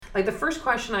Like the first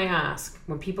question I ask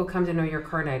when people come to Know Your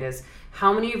Car Night is,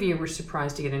 how many of you were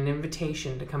surprised to get an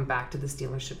invitation to come back to this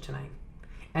dealership tonight?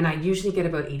 And I usually get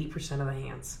about 80% of the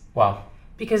hands. Wow.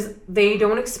 Because they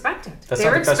don't expect it. That's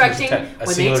They're not the expecting customer's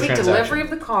when they take transaction. delivery of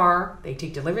the car, they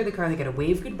get to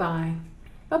wave goodbye.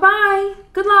 Bye-bye.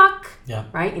 Good luck. Yeah.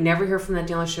 Right? You never hear from that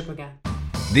dealership again.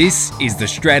 This is the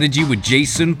Strategy with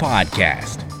Jason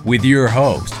podcast with your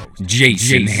host,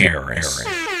 Jason Harris.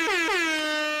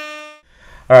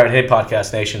 All right, hey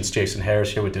Podcast Nation, it's Jason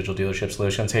Harris here with Digital Dealership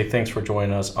Solutions. Hey, thanks for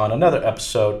joining us on another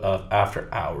episode of After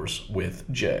Hours with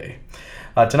Jay.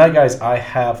 Tonight, guys, I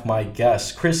have my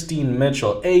guest, Christine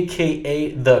Mitchell,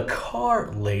 a.k.a. the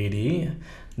Car Lady,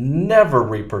 never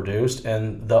reproduced,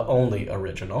 and the only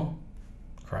original.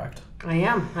 Correct? I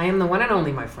am the one and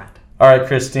only, my friend. All right,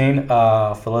 Christine,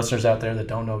 for listeners out there that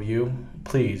don't know you,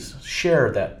 please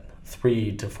share that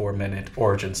 3 to 4 minute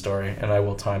origin story, and I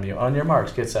will time you. On your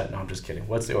marks, get set. No, I'm just kidding.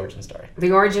 What's the origin story?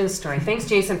 The origin story. Thanks,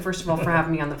 Jason, first of all, for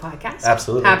having me on the podcast.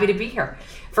 Absolutely. Happy to be here.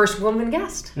 First woman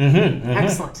guest.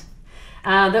 Excellent.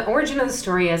 The origin of the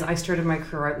story is I started my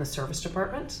career out in the service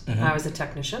department. I was a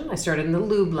technician. I started in the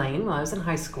lube lane while I was in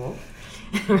high school.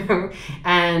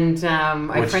 And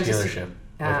I Which apprenticed. dealership?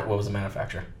 What was the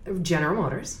manufacturer? General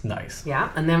Motors. Nice.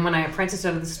 Yeah. And then when I apprenticed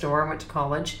out of the store, I went to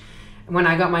college. When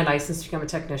I got my license to become a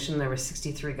technician, there were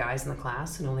 63 guys in the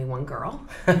class and only one girl.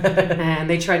 And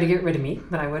they tried to get rid of me,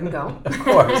 but I wouldn't go. Of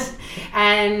course.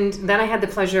 And then I had the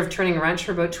pleasure of turning a wrench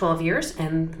for about 12 years.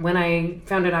 And when I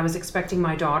found out I was expecting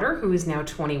my daughter, who is now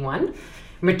 21,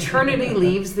 maternity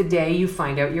leaves the day you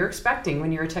find out you're expecting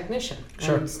when you're a technician.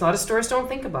 Sure. And a lot of stores don't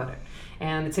think about it.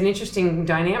 And it's an interesting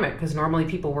dynamic because normally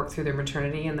people work through their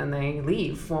maternity and then they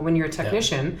leave. Well, when you're a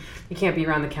technician, you can't be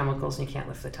around the chemicals and you can't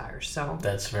lift the tires. So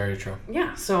That's very true.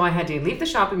 yeah, so I had to leave the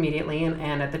shop immediately.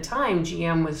 And at the time,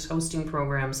 GM was hosting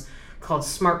programs called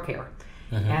Smart Care.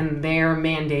 And their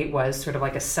mandate was sort of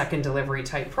like a second delivery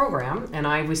type program. And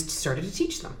I started to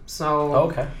teach them.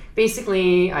 So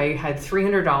basically, I had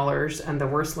 $300 and the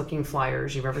worst looking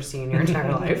flyers you've ever seen in your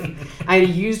entire life. I had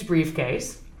a used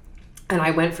briefcase. And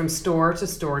I went from store to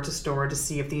store to store to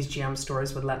see if these GM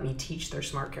stores would let me teach their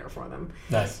Smart Care for them.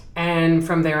 Nice. And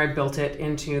from there, I built it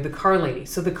into the Car Lady.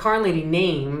 So the Car Lady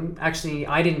name, actually,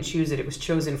 I didn't choose it. It was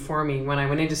chosen for me. When I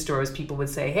went into stores, people would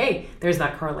say, hey, there's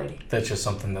that Car Lady. That's just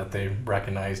something that they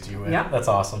recognized you with. Yeah. That's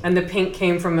awesome. And the pink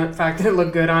came from the fact that it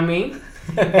looked good on me.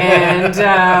 And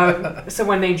so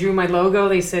when they drew my logo,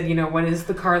 they said, you know, what is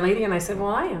the Car Lady? And I said,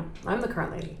 well, I am. I'm the Car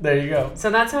Lady. There you go.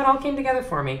 So that's how it all came together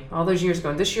for me all those years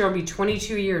ago. And this year will be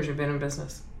 22 years we've been in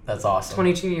business. That's awesome.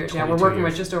 22 years. Yeah, we're 22 working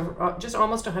years. with just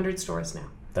almost 100 stores now.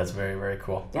 That's very, very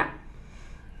cool. Yeah.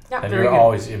 Yeah, And very you're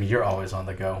good. you're always on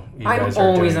the go. You I'm guys are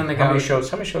always doing- on the How go.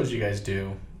 many shows do you guys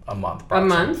do a month? A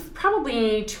approximately? month,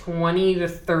 probably 20 to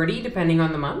 30, depending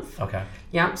on the month. Okay.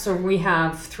 Yeah, so we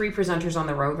have 3 presenters on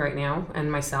the road right now and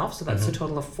myself, so that's a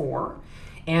total of 4.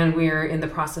 And we're in the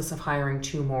process of hiring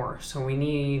 2 more. So we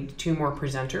need 2 more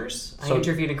presenters. I So-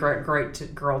 interviewed a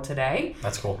great girl today.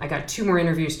 That's cool. I got 2 more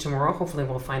interviews tomorrow. Hopefully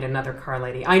we'll find another Car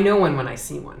Lady. I know one when I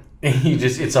see one.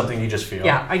 It's something you just feel.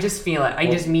 Yeah, I just feel it. I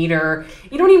just meet her.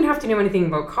 You don't even have to know anything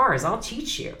about cars. I'll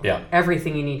teach you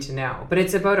everything you need to know. But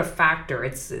it's about a factor.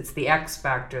 It's the X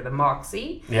factor, the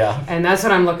moxie. Yeah. And that's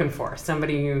what I'm looking for.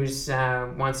 Somebody who's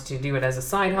wants to do it as a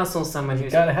side hustle. Someone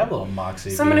who's Gotta have a little moxie.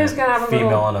 Someone being who's gotta have a female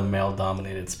little- in a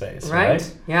male-dominated space, right?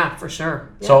 right? Yeah, for sure.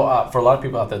 Yeah. So for a lot of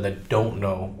people out there that don't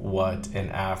know what an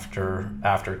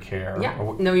aftercare, Yeah.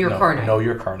 Know Your Car Night. Know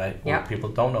Your Car Night. Yeah. Well, people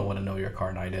don't know what a Know Your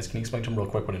Car Night is. Can you explain to them real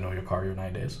quick what a Know Your Car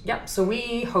Night is? Yep. So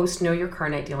we host Know Your Car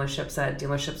Night dealerships at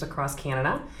dealerships across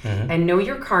Canada. And Know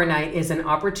Your Car Night is an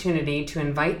opportunity to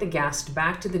invite the guest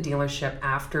back to the dealership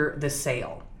after the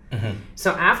sale.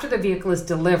 So after the vehicle is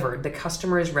delivered, the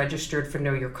customer is registered for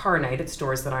Know Your Car Night at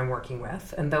stores that I'm working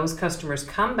with. And those customers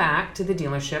come back to the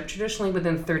dealership, traditionally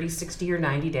within 30, 60, or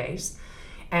 90 days.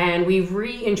 And we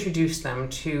reintroduce them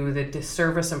to the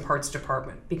service and parts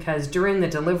department because during the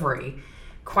delivery,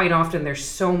 quite often there's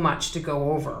so much to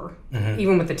go over,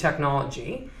 even with the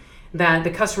technology, that the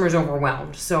customer is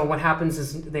overwhelmed. So what happens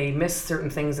is they miss certain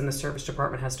things in the service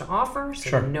department has to offer.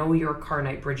 So Know Your Car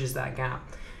Night bridges that gap.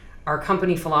 Our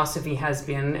company philosophy has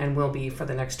been and will be for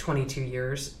the next 22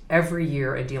 years. Every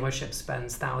year a dealership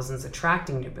spends thousands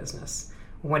attracting new business.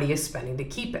 What are you spending to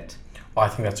keep it? Well, I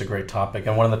think that's a great topic,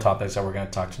 and one of the topics that we're going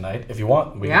to talk tonight. If you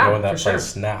want, we can go in that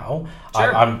place now.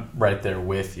 Sure. I'm right there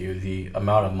with you. The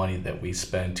amount of money that we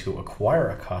spend to acquire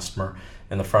a customer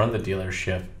in the front of the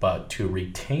dealership, but to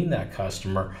retain that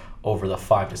customer over the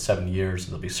 5 to 7 years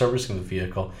that they'll be servicing the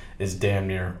vehicle is damn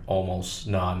near almost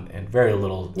none, and very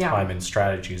little time and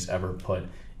strategy is ever put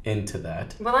into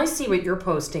that. Well, I see what you're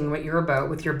posting, what you're about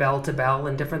with your bell to bell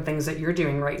and different things that you're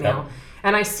doing right now.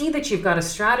 And I see that you've got a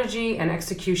strategy, an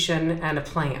execution, and a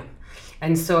plan.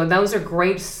 And so those are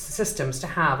great systems to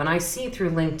have. And I see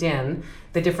through LinkedIn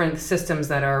the different systems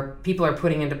that people are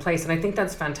putting into place. And I think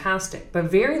that's fantastic. But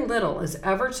very little is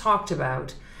ever talked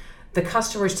about the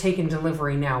customer's taking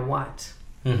delivery, now what?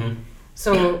 Mm-hmm.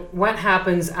 So what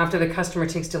happens after the customer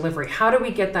takes delivery? How do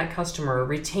we get that customer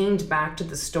retained back to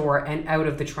the store and out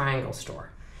of the Triangle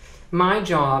store? My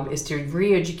job is to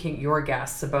re-educate your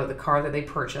guests about the car that they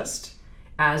purchased,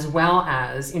 as well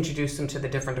as introduce them to the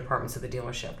different departments of the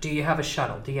dealership. Do you have a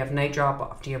shuttle? Do you have night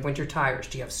drop-off? Do you have winter tires?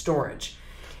 Do you have storage?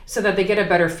 So that they get a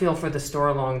better feel for the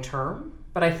store long term.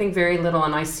 But I think very little,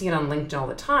 and I see it on LinkedIn all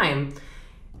the time,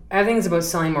 everything's about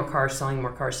selling more cars, selling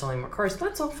more cars, selling more cars.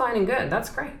 That's all fine and good. That's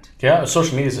great. Yeah,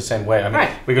 social media is the same way. I mean,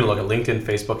 we could look at LinkedIn,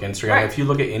 Facebook, Instagram. Right. If you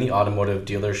look at any automotive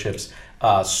dealerships'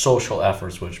 social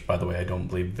efforts, which, by the way, I don't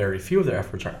believe very few of their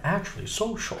efforts are actually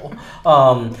social,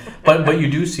 but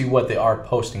you do see what they are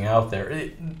posting out there.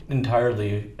 It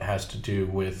entirely has to do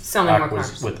with selling more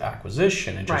cars, with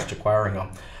acquisition and just acquiring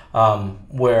them.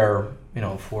 Where,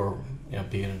 for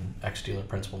being an ex-dealer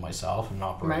principal myself in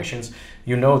operations,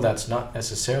 that's not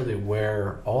necessarily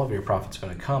where all of your profit's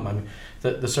going to come. I mean,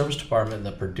 the service department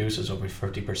that produces over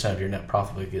 50% of your net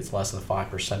profit gets less than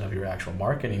 5% of your actual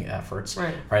marketing efforts.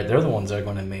 Right? They're the ones that are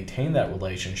going to maintain that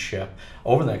relationship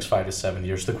over the next 5 to 7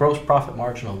 years. The gross profit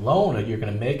margin alone that you're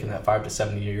going to make in that 5 to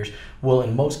 7 years will,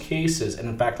 in most cases, and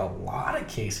in fact a lot of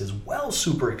cases, well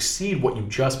super exceed what you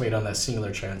just made on that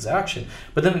singular transaction.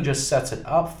 But then it just sets it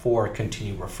up for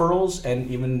continued referrals and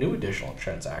even new additional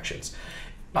transactions.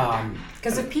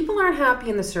 Because if people aren't happy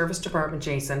in the service department,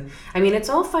 Jason, I mean, it's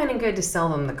all fine and good to sell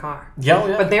them the car.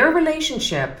 Yeah. But their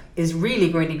relationship is really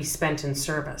going to be spent in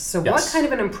service. So what kind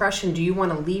of an impression do you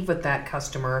want to leave with that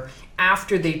customer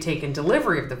after they've taken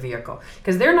delivery of the vehicle?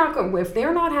 Because if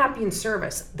they're not happy in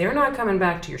service, they're not coming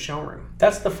back to your showroom.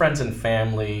 That's the friends and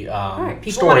family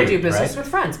People story, want to do business with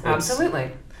friends.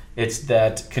 Absolutely. It's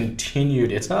that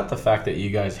continued, it's not the fact that you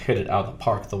guys hit it out of the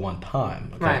park the one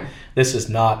time. Okay? Right. This is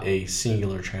not a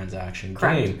singular transaction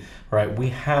game. Right?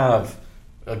 We have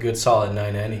a good solid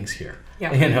 9 innings here.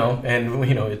 Yeah.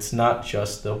 It's not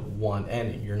just the one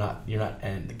inning.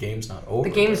 The game's not over.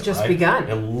 The game's just begun.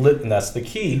 And that's the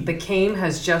key. The game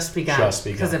has just begun.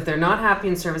 Because if they're not happy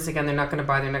in service again, they're not going to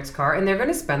buy their next car, and they're going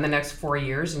to spend the next 4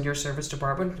 years in your service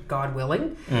department, God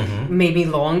willing, maybe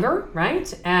longer,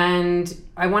 right? And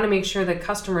I want to make sure that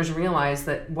customers realize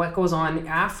that what goes on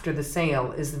after the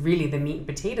sale is really the meat and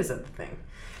potatoes of the thing.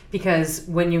 Because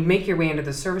when you make your way into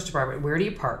the service department, where do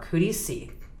you park? Who do you see?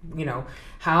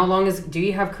 How long do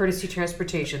you have courtesy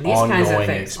transportation? These kinds of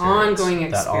things. Ongoing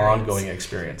experience. That ongoing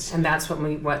experience. And that's what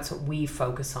we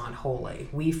focus on wholly.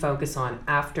 We focus on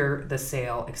after the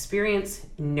sale experience,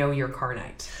 know your car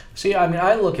night. See, I mean,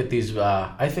 I look at these,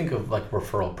 I think of like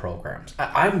referral programs.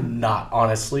 I'm not,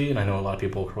 honestly, and I know a lot of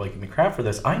people will give me crap for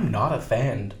this, I'm not a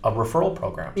fan of referral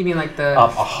programs. You mean like the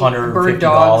 $150, bird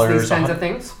dogs, these kinds of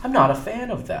things? I'm not a fan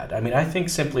of that. I mean, I think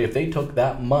simply if they took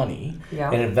that money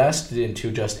and invested into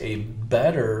just a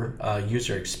better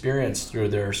user experience through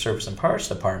their service and parts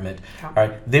department,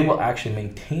 right, they will actually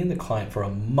maintain the client for a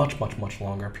much, much, much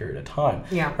longer period of time.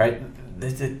 Yeah. Right?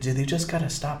 They just got to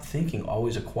stop thinking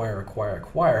always acquire.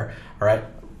 All right?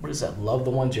 What is that? Love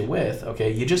the ones you're with.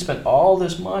 Okay, you just spent all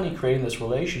this money creating this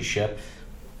relationship.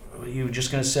 Are you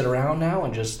just going to sit around now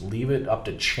and just leave it up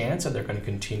to chance that they're going to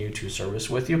continue to service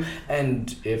with you?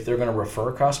 And if they're going to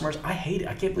refer customers, I hate it.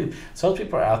 I can't believe some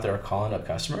people are out there calling up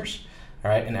customers, all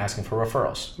right, and asking for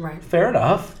referrals. Right. Fair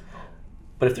enough.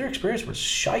 But if their experience was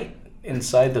shite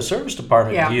inside the service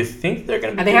department, do you think they're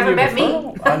going to be? And they haven't met me.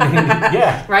 I mean,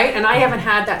 yeah. Right? And I haven't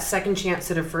had that second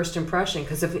chance at a first impression.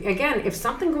 Because if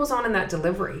something goes on in that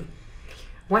delivery,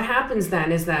 what happens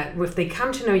then is that if they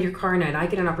come to know your car night, I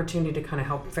get an opportunity to kind of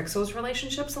help fix those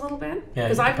relationships a little bit.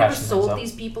 Because I've never sold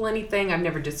these people anything. I've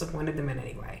never disappointed them in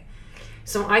any way.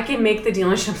 So I can make the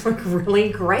dealership look really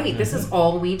great. This is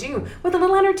all we do with a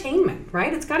little entertainment,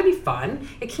 right? It's got to be fun.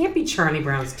 It can't be Charlie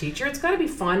Brown's Teacher. It's got to be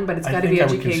fun, but it's got to be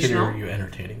educational. I would consider you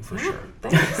entertaining for sure.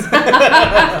 Thanks.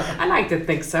 I like to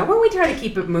think so. Well, we try to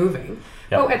keep it moving.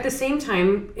 Yep. But at the same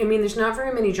time, I mean, there's not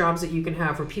very many jobs that you can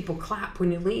have where people clap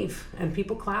when you leave and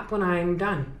people clap when I'm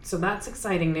done. So that's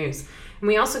exciting news. And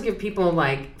we also give people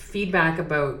feedback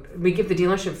we give the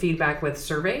dealership feedback with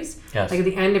surveys. Yes. Like at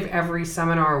the end of every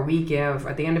seminar we give,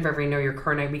 at the end of every Know Your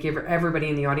Car Night, we give everybody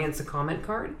in the audience a comment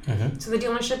card. Mm-hmm. So the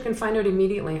dealership can find out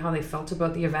immediately how they felt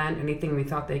about the event, anything we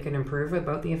thought they could improve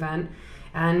about the event.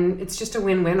 And it's just a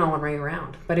win-win all the way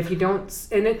around. But if you don't,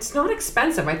 and it's not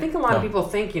expensive. I think a lot of people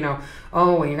think, oh,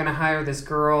 well, you're going to hire this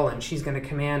girl and she's going to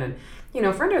come in and,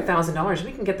 for under $1,000,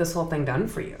 we can get this whole thing done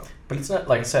for you. But it's not,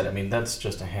 like I said, I mean, that's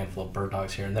just a handful of bird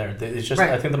dogs here and there. It's just,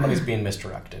 Right. I think the money's being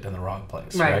misdirected in the wrong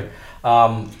place, Right.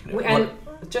 right? And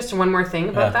just one more thing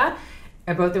about that,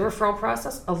 about the referral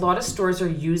process, a lot of stores are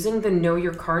using the Know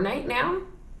Your Car Night now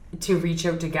to reach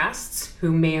out to guests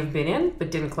who may have been in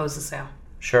but didn't close the sale.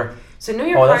 Sure. So Know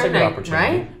Your Car that's a good Night,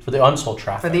 opportunity. right? For the unsold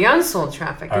traffic. For the unsold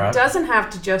traffic. All right. It doesn't have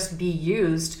to just be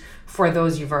used for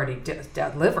those you've already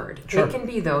delivered. Sure. It can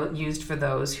be used for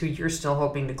those who you're still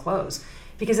hoping to close.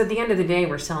 Because at the end of the day,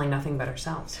 we're selling nothing but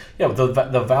ourselves. Yeah,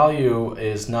 but the value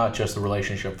is not just the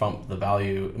relationship from the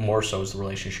value, more so is the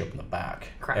relationship in the back.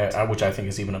 Correct. Which I think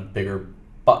is even a bigger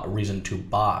reason to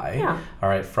buy, all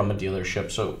right, from a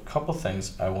dealership. So a couple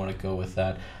things I want to go with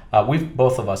that. We've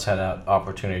both of us had an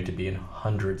opportunity to be in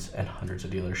hundreds and hundreds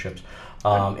of dealerships,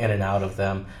 in and out of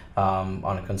them,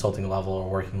 on a consulting level or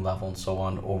working level and so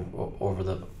on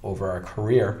over our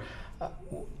career.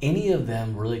 Any of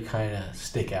them really kind of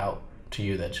stick out to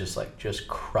you that just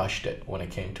crushed it when it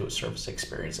came to a service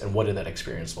experience, and what did that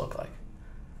experience look like?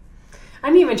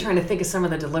 I'm even trying to think of some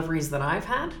of the deliveries that I've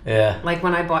had. Yeah. Like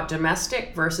when I bought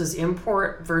domestic versus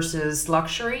import versus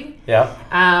luxury. Yeah.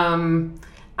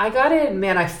 I gotta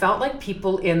admit, I felt like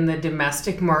people in the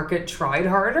domestic market tried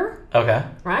harder. Okay.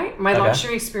 Right? My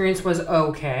luxury experience was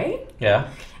okay. Yeah.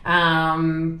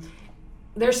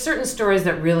 There's certain stores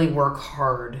that really work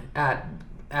hard at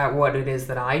what it is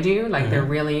that I do. Like they're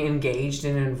really engaged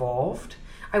and involved.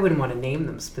 I wouldn't want to name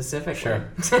them specifically. Sure.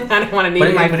 I don't want to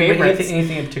name my favorites. But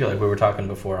anything in particular, like we were talking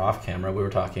before off camera, we were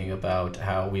talking about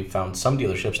how we found some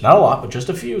dealerships, not a lot, but just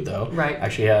a few though, right,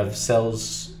 actually have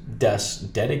sales desks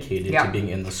dedicated to being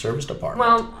in the service department.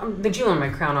 Well, the jewel in my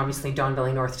crown, obviously, Don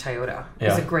Billy North Toyota.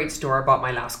 It's a great store. I bought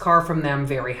my last car from them.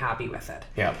 Very happy with it.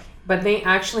 Yeah. But they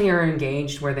actually are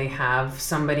engaged where they have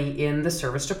somebody in the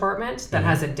service department that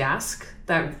has a desk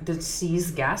that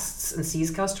sees guests and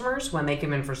sees customers when they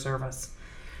come in for service.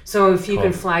 So if you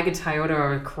can flag a Toyota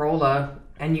or a Corolla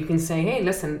and you can say, hey,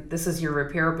 listen, this is your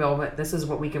repair bill, but this is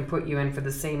what we can put you in for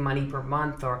the same money per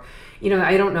month. Or,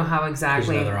 I don't know how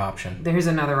exactly. There's another option. There's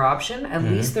another option. At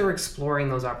least they're exploring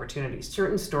those opportunities.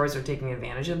 Certain stores are taking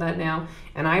advantage of that now.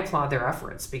 And I applaud their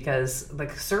efforts because the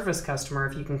service customer,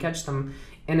 if you can catch them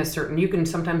in you can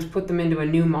sometimes put them into a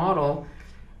new model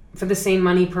for the same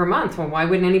money per month. Well, why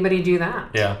wouldn't anybody do that?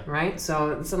 Yeah. Right?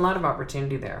 So it's a lot of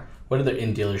opportunity there. What other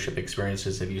in-dealership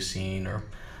experiences have you seen, or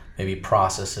maybe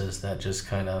processes that just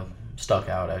kind of stuck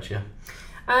out at you?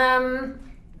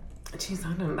 Geez, I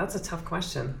don't know. That's a tough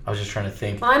question. I was just trying to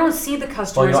think. Well, I don't see the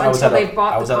customers until they've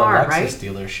bought the car, right? I was at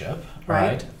a Lexus dealership,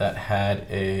 right, that had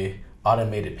a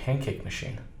automated pancake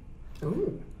machine.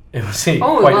 Ooh. It was quite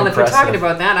impressive. If we're talking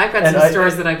about that, I've got some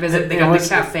stores that I visit. They got the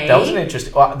cafe. That was an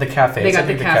interesting. The cafe. They got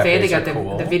the cafe. They got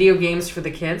cool. the video games for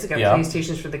the kids. They got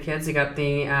PlayStations for the kids. They got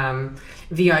the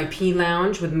VIP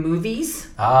lounge with movies.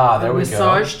 There we go.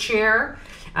 Massage chair.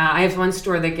 I have one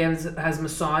store that has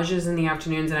massages in the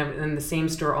afternoons, and the same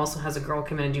store also has a girl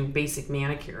come in and do basic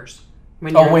manicures.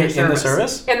 In the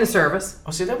service? In the service.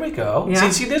 Oh, see, there we go.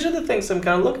 Yeah. See, these are the things I'm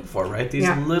kind of looking for, right? These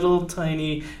little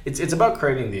tiny. It's about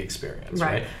creating the experience,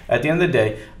 right? At the end of the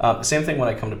day, same thing when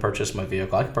I come to purchase my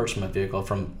vehicle. I can purchase my vehicle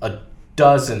from a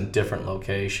dozen different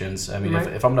locations. I mean,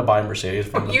 if I'm going to buy a Mercedes,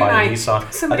 if I'm going to buy a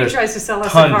Nissan, somebody tries to sell us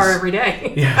a car every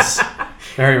day. Yes,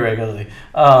 very regularly.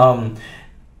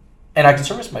 And I can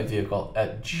service my vehicle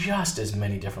at just as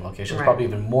many different locations, probably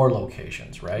even more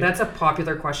locations, right? That's a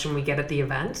popular question we get at the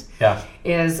event. Yeah.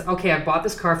 Is, okay, I bought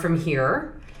this car from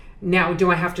here. Now,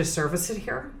 do I have to service it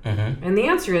here? Mm-hmm. And the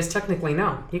answer is technically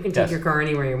no. You can take your car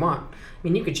anywhere you want. I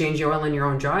mean, you could change the oil in your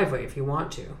own driveway if you want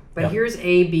to. But here's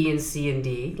A, B, and C, and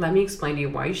D. Let me explain to you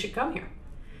why you should come here,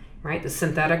 right? The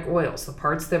synthetic oils, the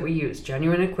parts that we use,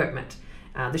 genuine equipment,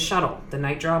 the shuttle, the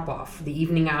night drop-off, the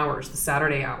evening hours, the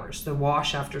Saturday hours, the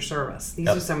wash after service. These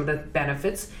are some of the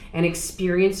benefits and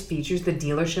experience features the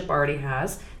dealership already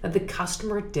has that the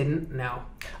customer didn't know.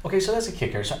 Okay, so that's a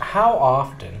kicker. So how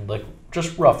often, like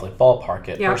just roughly, ballpark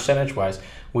it, percentage-wise,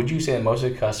 would you say that most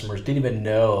of the customers didn't even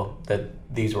know that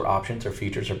these were options or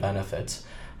features or benefits,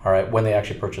 all right, when they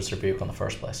actually purchased their vehicle in the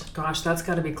first place? Gosh, that's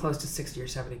got to be close to 60 or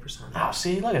 70%. Oh,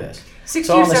 see, look at this.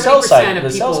 60 or 70%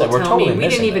 of people will tell me, we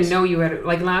didn't even know you had,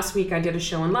 like last week I did a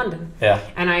show in London. Yeah.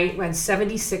 And I had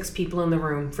 76 people in the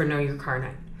room for Know Your Car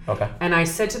Night. Okay. And I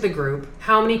said to the group,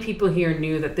 how many people here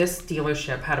knew that this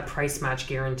dealership had a price match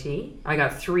guarantee? I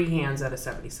got 3 hands out of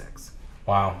 76.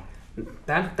 Wow.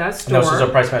 That store. No, so there's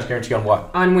a price match guarantee on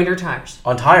what? On winter tires.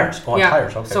 On tires. Oh, on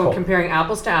tires. Okay, so cool. comparing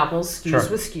apples to apples, SKUs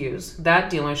with SKUs,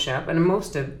 that dealership, and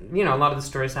most of, a lot of the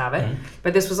stores have it,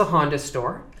 but this was a Honda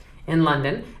store in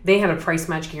London. They had a price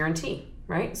match guarantee,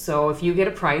 right? So if you get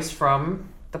a price from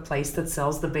the place that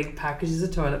sells the big packages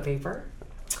of toilet paper,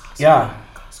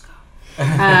 Costco,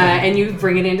 and you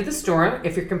bring it into the store,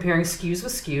 if you're comparing SKUs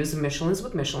with SKUs and Michelin's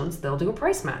with Michelin's, they'll do a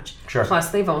price match. Sure.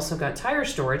 Plus, they've also got tire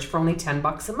storage for only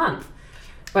 $10 a month.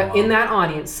 But in that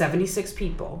audience, 76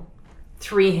 people,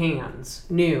 3 hands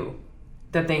knew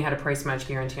that they had a price match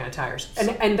guarantee on tires.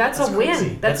 And that's a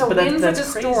win. That's a win for the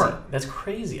store. That's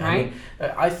crazy. Right? I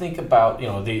mean, I think about,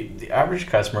 the average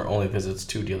customer only visits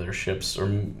 2 dealerships or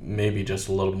maybe just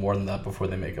a little more than that before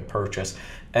they make a purchase.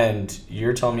 And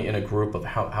you're telling me in a group of,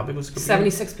 how big was the group?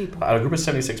 76 people. A group of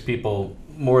 76 people,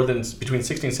 more than between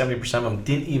 60 and 70% of them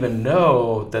didn't even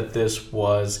know that this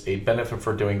was a benefit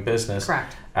for doing business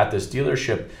at this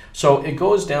dealership. So it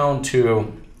goes down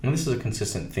to, and this is a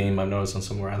consistent theme I've noticed on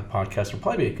somewhere on the podcast, will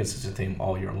probably be a consistent theme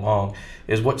all year long,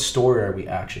 is what story are we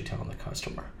actually telling the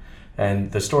customer?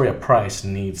 And the story of price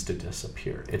needs to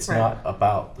disappear. It's not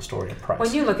about the story of price.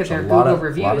 When you look at their Google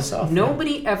reviews,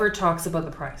 nobody ever talks about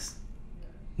the price.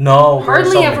 No,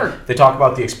 hardly ever. They talk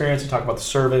about the experience. They talk about the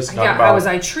service. They talk about how was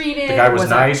I treated? The guy was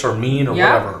nice or mean or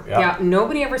whatever. Yeah.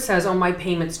 Nobody ever says, "Oh, my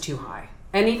payment's too high."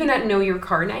 And even at Know Your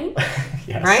Car Night,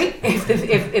 yes. Right?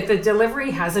 If the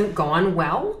delivery hasn't gone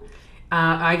well,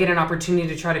 I get an opportunity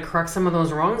to try to correct some of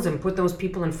those wrongs and put those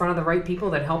people in front of the right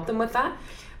people that help them with that.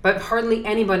 But hardly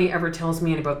anybody ever tells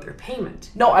me about their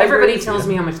payment. No, everybody tells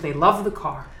me how much they love the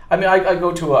car. I mean, I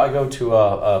go to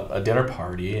a dinner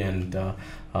party and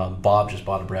Bob just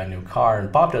bought a brand new car, and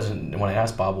Bob doesn't. When I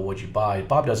ask Bob, "Well, what'd you buy?"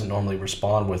 Bob doesn't normally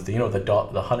respond with the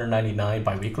 $199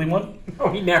 biweekly one. No,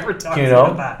 he never talks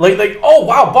about that. Like, oh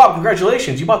wow, Bob,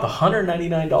 congratulations! You bought the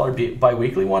 $199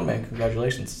 biweekly one, man.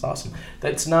 Congratulations, it's awesome.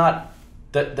 That's not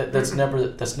that's never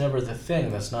the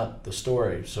thing. That's not the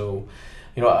story. So,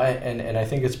 and I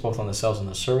think it's both on the sales and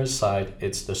the service side.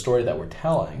 It's the story that we're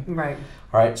telling. Right.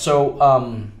 All right. So.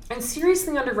 And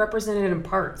seriously underrepresented in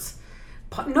parts.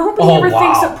 Nobody ever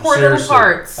thinks of poor little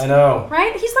parts. I know.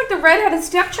 Right? He's like the redheaded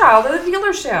stepchild of the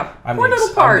dealership. Poor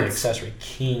little parts. I'm the accessory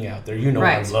king out there.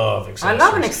 I love accessories. I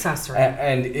love an accessory.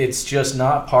 And it's just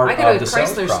not part of the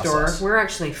sales process. I go to a Chrysler store. We're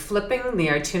actually flipping the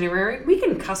itinerary. We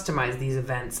can customize these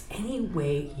events any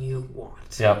way you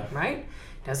want. Yep. Right?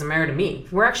 Doesn't matter to me.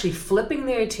 We're actually flipping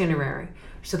the itinerary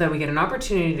so that we get an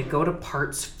opportunity to go to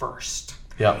parts first.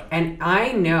 Yeah. And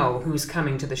I know who's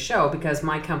coming to the show because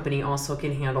my company also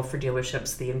can handle for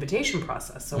dealerships the invitation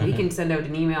process. So we can send out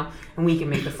an email and we can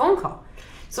make the phone call.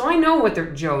 So I know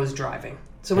what Joe is driving.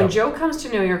 So when Joe comes to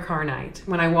Know Your Car Night,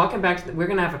 when I walk him back, we're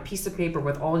going to have a piece of paper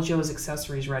with all Joe's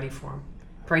accessories ready for him,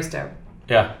 priced out.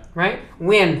 Yeah. Right?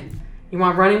 Win. You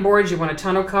want running boards, you want a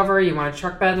tonneau cover, you want a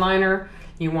truck bed liner,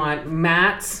 you want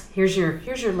mats. Here's your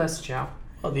list, Joe.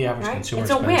 Well, the average consumer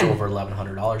spends over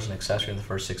 $1,100 in accessory in the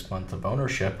first 6 months of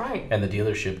ownership, and the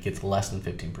dealership gets less than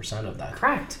 15% of that.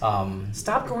 Correct.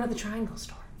 Stop going to the Triangle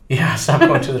store. Yeah, stop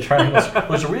going to the Triangle store.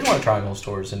 There's a reason why Triangle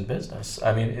store is in business.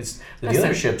 I mean, it's the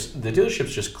dealerships. The dealerships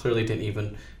just clearly didn't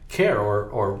even care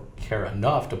or care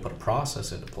enough to put a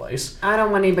process into place. I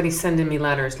don't want anybody sending me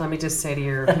letters. Let me just say to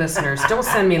your listeners, don't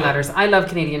send me letters. I love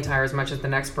Canadian Tire as much as the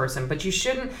next person, but you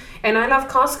shouldn't. And I love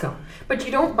Costco, but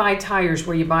you don't buy tires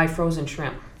where you buy frozen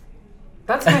shrimp.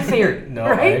 That's my theory. No,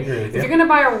 right? I agree with you. If you're going to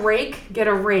buy a rake, get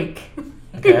a rake.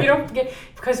 Okay. You don't get,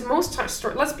 because most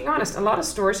stores, let's be honest, a lot of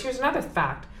stores, here's another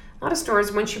fact. A lot of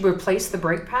stores, once you replace the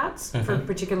brake pads, for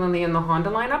particularly in the Honda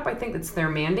lineup, I think that's their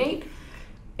mandate.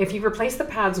 If you replace the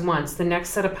pads once, the next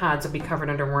set of pads will be covered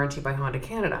under warranty by Honda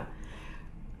Canada.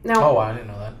 Now, I didn't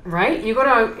know that. Right? You go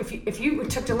to if you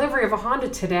took delivery of a Honda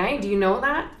today, do you know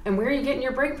that? And where are you getting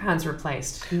your brake pads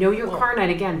replaced? Know Your Car Night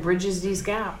again bridges these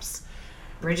gaps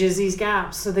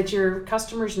so that your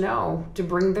customers know to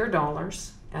bring their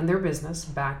dollars and their business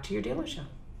back to your dealership.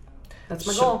 That's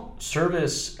my goal.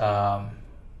 Service,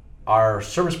 our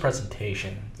service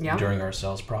presentation during our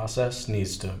sales process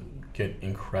needs to get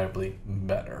incredibly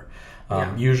better.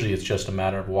 Usually it's just a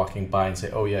matter of walking by and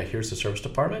say, oh yeah, here's the service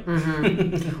department.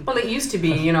 Well, it used to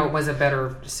be, it was a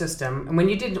better system. And when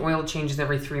you did oil changes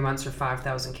every 3 months or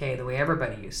 5,000 K, the way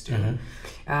everybody used to,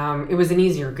 it was an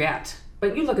easier get.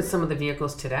 But you look at some of the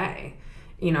vehicles today,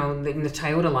 in the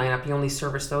Toyota lineup, you only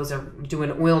service those that do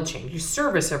an oil change. You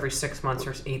service every 6 months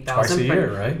or 8,000. Twice a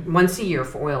year, right? Once a year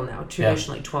for oil now.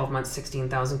 Traditionally, 12 months,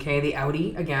 16,000 K. The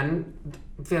Audi, again,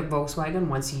 Volkswagen,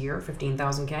 once a year,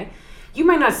 15,000 K. You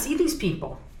might not see these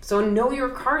people. So Know Your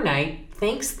Car Night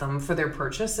thanks them for their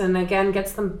purchase and, again,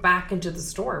 gets them back into the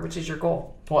store, which is your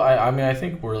goal. Well, I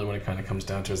think really what it kind of comes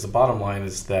down to is the bottom line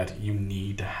is that you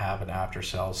need to have an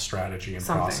after-sales strategy and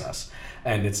process.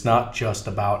 And it's not just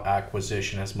about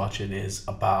acquisition as much as it is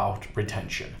about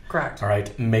retention. Correct. All right?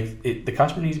 The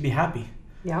customer needs to be happy.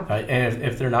 Yeah. Right? And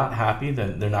if they're not happy,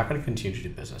 then they're not going to continue to do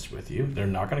business with you. They're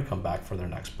not going to come back for their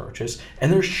next purchase.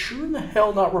 And they're sure in the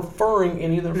hell not referring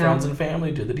any of their friends and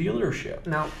family to the dealership.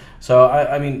 No. So,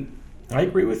 I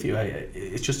agree with you.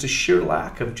 It's just a sheer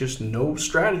lack of just no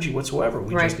strategy whatsoever.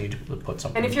 We just need to put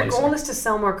something in place. And if your goal is to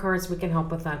sell more cars, we can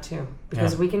help with that too.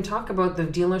 Because we can talk about the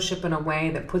dealership in a way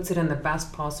that puts it in the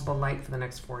best possible light for the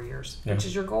next 4 years, which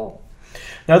is your goal.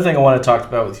 Another thing I want to talk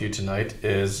about with you tonight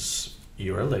is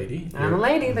you're a lady. I'm a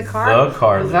lady. The car lady. The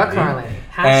car lady.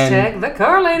 Hashtag the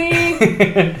car lady.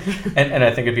 and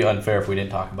I think it'd be unfair if we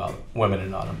didn't talk about women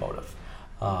in automotive.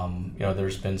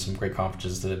 There's been some great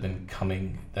conferences that have been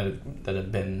coming that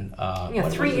have been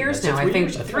 3 years now. I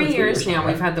think 3 years now.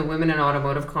 We've had the Women in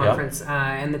Automotive Conference,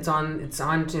 and it's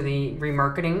on to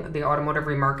the automotive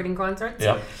remarketing conference.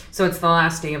 Yep. So it's the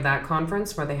last day of that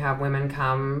conference where they have women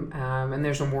come, and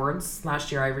there's awards.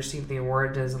 Last year I received the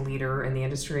award as a leader in the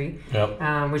industry,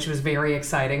 which was very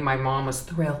exciting. My mom was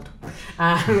thrilled.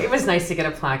 It was nice to get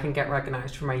a plaque and get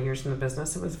recognized for my years in the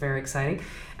business. It was very exciting.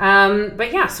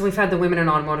 So we've had the Women in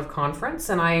Automotive Conference,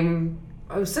 and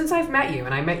since I've met you,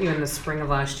 and I met you in the spring of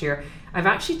last year, I've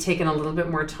actually taken a little bit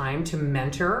more time to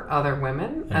mentor other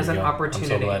women as an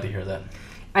opportunity. I'm so glad to hear that.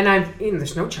 And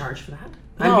there's no charge for that.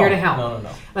 I'm here to help. No.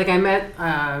 Like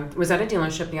was at a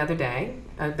dealership the other day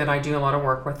that I do a lot of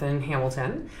work with in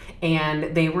Hamilton,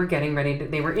 and they were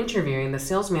interviewing, the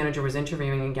sales manager was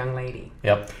interviewing a young lady.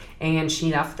 Yep. And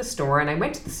she left the store, and I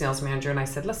went to the sales manager and I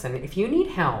said, listen, if you need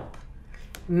help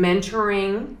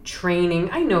mentoring, training,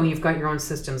 I know you've got your own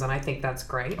systems and I think that's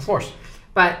great. Of course.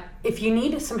 But if you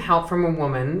need some help from a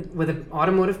woman with an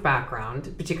automotive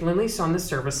background, particularly on the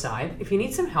service side, if you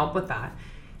need some help with that,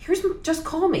 just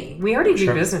call me. We already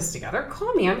do business together.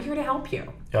 Call me. I'm here to help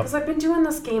you. Because I've been doing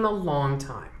this game a long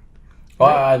time. Well,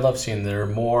 I love seeing there are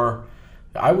more.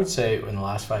 I would say in the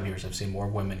last 5 years, I've seen more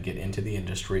women get into the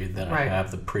industry than I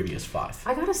have the previous 5.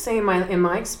 I gotta say, in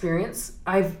my experience,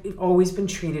 I've always been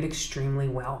treated extremely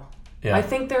well. Yeah. I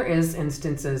think there is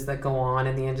instances that go on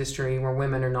in the industry where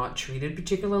women are not treated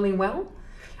particularly well.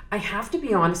 I have to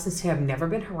be honest and say I've never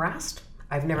been harassed.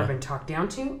 I've never been talked down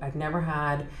to. I've never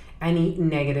had any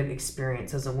negative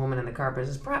experience as a woman in the car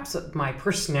business. Perhaps my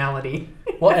personality.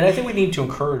 Well, and I think we need to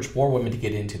encourage more women to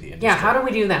get into the industry. Yeah, how do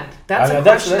we do that? That's a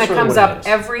question that comes up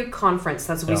every conference.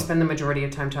 That's what we spend the majority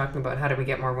of time talking about. How do we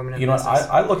get more women in the business?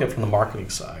 I look at it from the marketing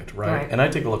side, right? And I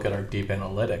take a look at our deep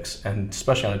analytics, and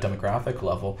especially on a demographic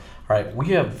level, right? We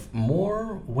have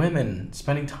more women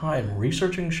spending time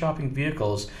researching shopping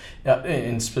vehicles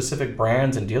in specific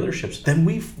brands and dealerships than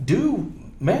we do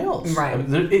males. Right. I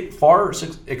mean, it far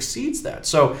exceeds that.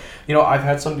 So, I've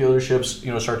had some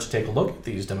dealerships, start to take a look at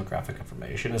these demographic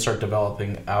information and start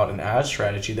developing out an ad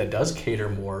strategy that does cater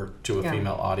more to a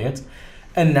female audience.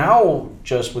 And now,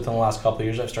 just within the last couple of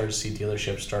years, I've started to see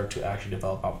dealerships start to actually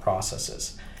develop out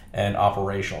processes and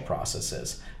operational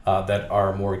processes that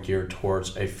are more geared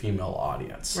towards a female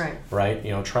audience.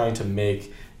 Right. Trying to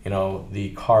make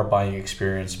the car buying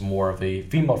experience more of a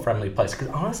female-friendly place. Because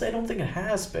honestly, I don't think it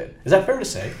has been. Is that fair to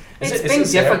say? It's been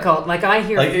difficult. Like I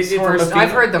hear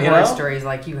I've heard the horror stories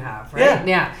like you have, right?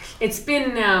 Yeah. It's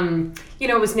been,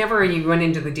 it was never you went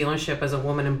into the dealership as a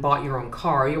woman and bought your own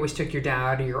car. You always took your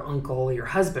dad or your uncle or your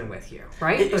husband with you,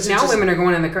 right? But now women are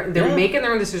going in the car. They're making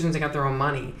their own decisions. They got their own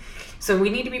money. So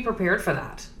we need to be prepared for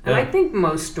that. And I think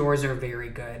most stores are very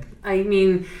good. I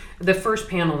mean, the first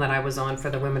panel that I was on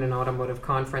for the Women in Automotive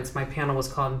Conference, my panel was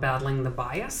called Battling the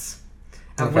Bias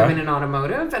of Women in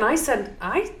Automotive. And I said,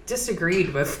 I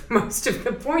disagreed with most of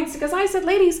the points because I said,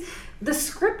 ladies, the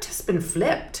script has been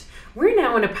flipped. We're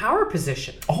now in a power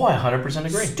position. Oh, I 100%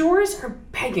 agree. Stores are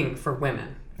begging for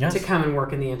women to come and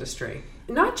work in the industry.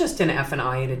 Not just in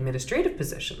F&I and administrative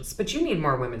positions, but you need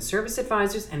more women service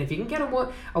advisors. And if you can get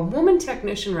a woman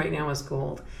technician right now is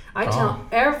gold. I tell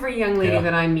every young lady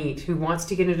that I meet who wants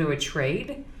to get into a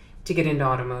trade to get into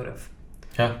automotive.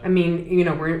 Yeah. I mean,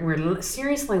 we're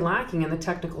seriously lacking in the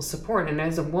technical support. And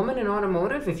as a woman in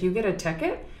automotive, if you get a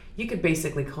ticket, you could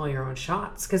basically call your own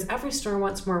shots because every store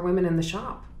wants more women in the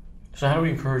shop. So how do we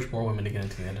encourage more women to get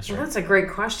into the industry? Well, that's a great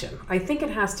question. I think it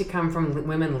has to come from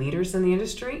women leaders in the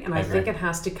industry, and I think it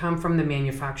has to come from the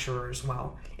manufacturer as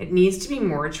well. It needs to be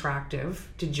more attractive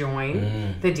to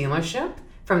join the dealership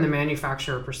from the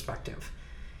manufacturer perspective,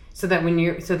 so that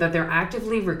they're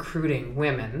actively recruiting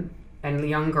women and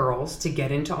young girls to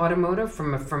get into automotive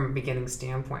from a beginning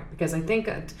standpoint, because I think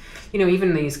that,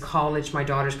 even these college, my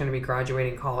daughter's going to be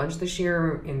graduating college this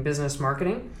year in business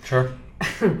marketing. Sure.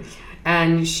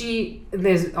 And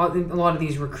there's a lot of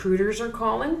these recruiters are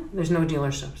calling. There's no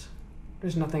dealerships.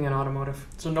 There's nothing in automotive.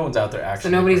 So no one's out there actually.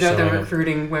 So nobody's out there pursuing it.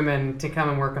 recruiting women to come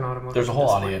and work in automotive. There's a whole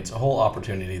audience, a whole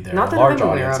opportunity there. Not that a large I'm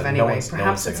aware audience of that anyway. no one's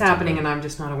Perhaps it's taking time happening to. and I'm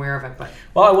just not aware of it. But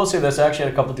Well, I will say this. I actually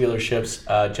had a couple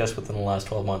dealerships just within the last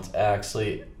 12 months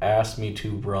actually asked me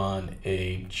to run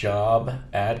a job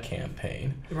ad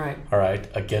campaign. Right. All right,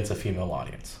 against a female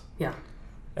audience. Yeah.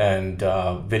 And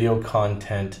video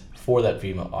content for that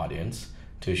female audience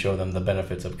to show them the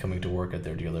benefits of coming to work at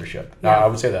their dealership. Now, Yeah. I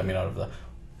would say that, out of the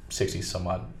 60 some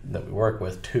odd that we work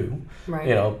with too, Right.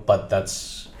 but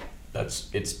it's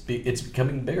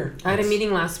becoming bigger. I had a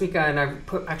meeting last week and I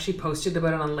actually posted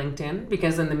about it on LinkedIn,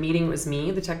 because in the meeting it was me,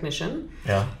 the technician.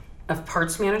 Yeah. A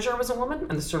parts manager was a woman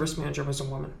and the service manager was a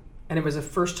woman. And it was the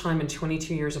first time in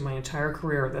 22 years of my entire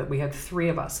career that we had 3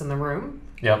 of us in the room.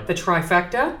 Yep. The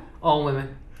trifecta, all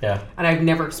women. Yeah. And I've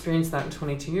never experienced that in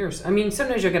 22 years.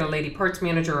 Sometimes you'll get a lady parts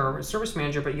manager or a service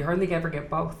manager, but you hardly ever get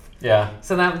both. Yeah.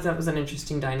 So that was an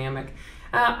interesting dynamic.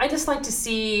 I just like to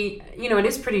see, it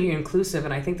is pretty inclusive,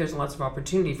 and I think there's lots of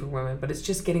opportunity for women, but it's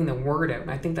just getting the word out.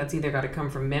 And I think that's either got to come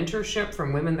from mentorship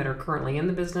from women that are currently in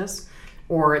the business,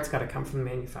 or it's got to come from the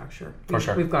manufacturer. For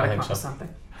sure. We've got I to think come up with so. something.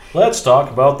 Let's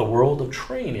talk about the world of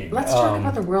training. Let's talk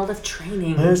about the world of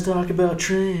training. Let's talk about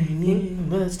training.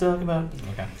 Let's talk about...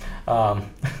 Okay.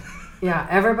 Yeah,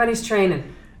 everybody's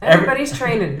training. Everybody's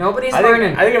training. Nobody's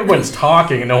learning. I think everyone's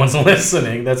talking and no one's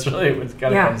listening. That's really what it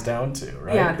kind of comes down to,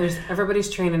 right? Yeah,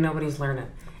 everybody's training, nobody's learning.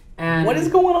 And what is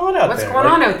going on out there? What's going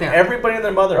on out there? Everybody and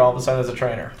their mother all of a sudden is a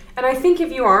trainer. And I think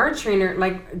if you are a trainer,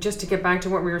 like just to get back to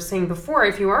what we were saying before,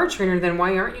 if you are a trainer, then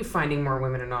why aren't you finding more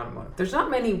women in automotive? There's not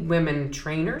many women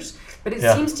trainers, but it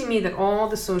seems to me that all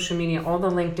the social media, all the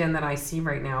LinkedIn that I see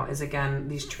right now is, again,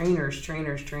 these trainers.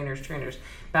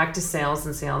 Back to sales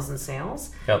and sales and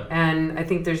sales. Yep. And I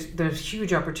think there's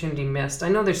huge opportunity missed. I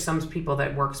know there's some people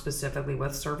that work specifically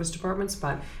with service departments,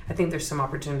 but I think there's some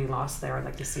opportunity lost there. I'd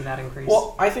like to see that increase.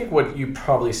 Well, I think what you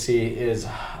probably see is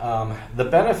the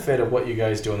benefit of what you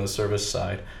guys do on the service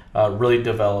side really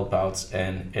develops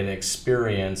an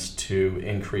experience to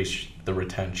increase the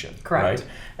retention. Correct. Right?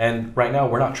 And right now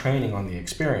we're not training on the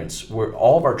experience.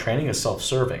 All of our training is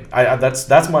self-serving.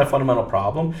 That's my fundamental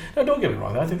problem. Now, don't get me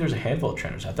wrong. I think there's a handful of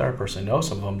trainers out there. I personally know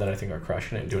some of them that I think are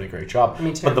crushing it and doing a great job.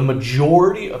 Me too. But the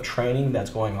majority of training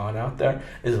that's going on out there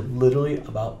is literally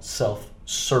about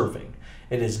self-serving.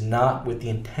 It is not with the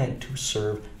intent to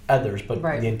serve others, but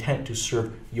the intent to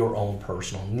serve your own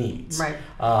personal needs. Right.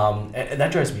 And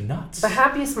that drives me nuts. The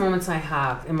happiest moments I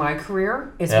have in my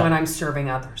career is when I'm serving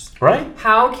others. Right.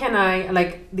 How can I,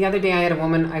 like the other day I had a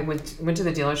woman, I went to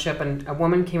the dealership and a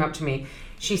woman came up to me.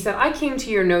 She said, I came to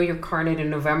your Know Your Car Night in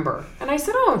November. And I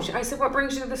said, what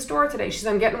brings you to the store today? She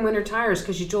said, I'm getting winter tires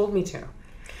because you told me to.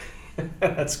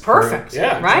 That's perfect.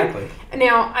 Yeah, right? Exactly.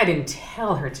 Now, I didn't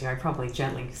tell her to. I probably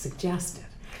gently suggested.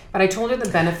 But I told her the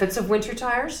benefits of winter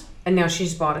tires, and now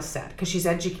she's bought a set because she's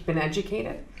been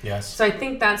educated. Yes. So I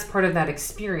think that's part of that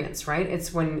experience, right?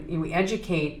 It's when you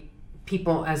educate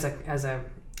people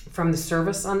from the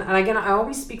service on, and again, I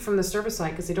always speak from the service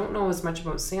side because they don't know as much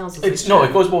about sales as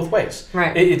it goes both ways.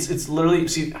 Right. It's literally,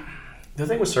 see, the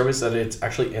thing with service that it's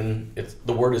actually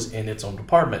the word is in its own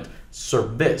department.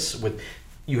 Service,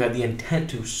 you have the intent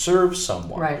to serve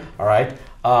someone. Right. All right.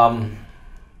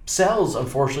 Sales,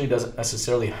 unfortunately, doesn't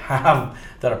necessarily have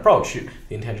that approach.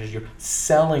 The intention is you're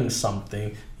selling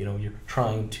something. You're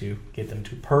trying to get them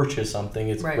to purchase something.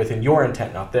 It's within your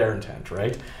intent, not their intent,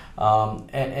 right?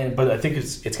 But I think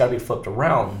it's got to be flipped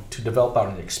around to develop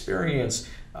out an experience.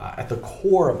 At the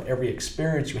core of every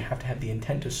experience, you have to have the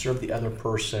intent to serve the other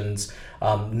person's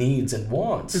needs and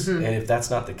wants. Mm-hmm. And if that's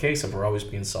not the case, if we're always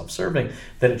being self-serving,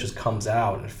 then it just comes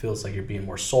out and it feels like you're being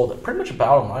more sold. Pretty much the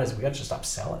bottom line is we got to just stop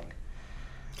selling.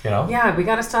 Yeah, we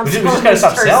got to stop selling. We just got to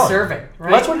stop selling. Serving, right?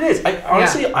 Well, that's what it is.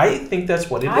 I think that's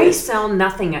what it is. I sell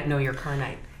nothing at Know Your Car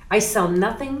Night. I sell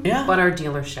nothing but our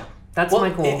dealership. That's my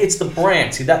goal. It's the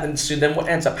brand. See, then what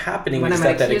ends up happening when is I'm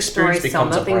at a that Kia experience store, I sell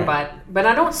becomes nothing a brand. But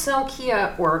I don't sell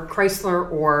Kia or Chrysler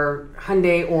or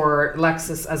Hyundai or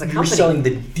Lexus as a company. You're selling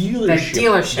the dealership. The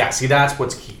dealership. Yeah, see, that's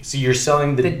what's key. So you're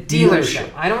selling the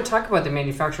dealership. I don't talk about the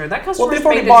manufacturer. That customer's they've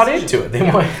already bought into it.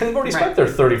 They've already spent their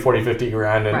 30, 40, 50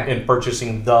 grand in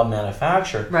purchasing the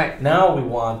manufacturer. Right. Now we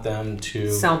want them to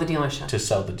sell the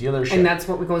dealership. And that's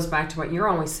what goes back to what you're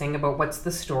always saying about what's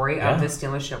the story of this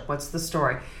dealership. What's the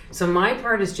story? So my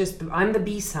part is just, I'm the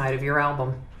B-side of your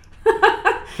album.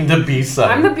 The B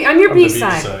side. I'm your B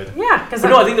side. Yeah, because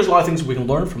I think there's a lot of things we can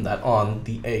learn from that on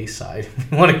the A side.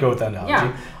 If you want to go with that analogy.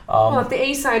 Yeah. Well, if the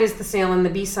A side is the sale and the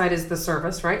B side is the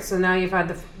service, right? So now you've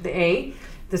had the A,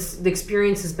 the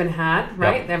experience has been had,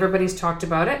 right? Yep. Everybody's talked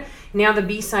about it. Now the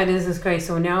B side is okay.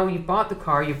 So now you bought the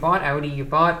car, you bought Audi, you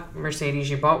bought Mercedes,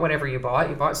 you bought whatever you bought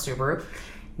Subaru.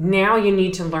 Now you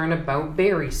need to learn about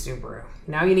Barry Subaru.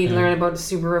 Now you need to learn about the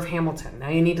Subaru of Hamilton. Now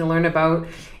you need to learn about,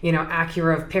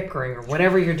 Acura of Pickering or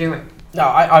whatever you're doing. No,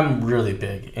 I'm really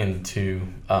big into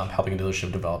helping a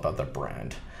dealership develop out their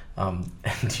brand. And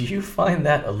do you find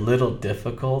that a little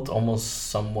difficult,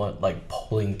 almost somewhat like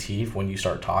pulling teeth when you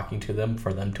start talking to them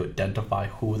for them to identify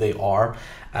who they are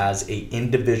as a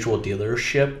individual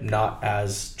dealership, not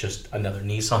as just another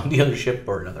Nissan dealership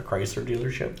or another Chrysler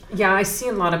dealership? Yeah, I see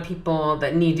a lot of people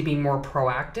that need to be more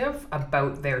proactive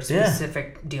about their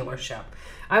specific dealership.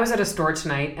 I was at a store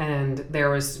tonight and there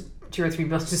was 2 or 3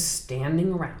 people just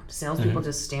standing around, salespeople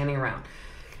just standing around.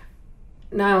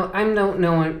 Now, I don't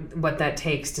know what that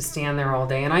takes to stand there all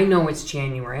day, and I know it's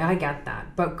January, I get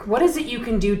that. But what is it you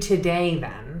can do today,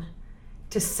 then,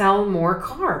 to sell more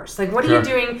cars? Like, what are you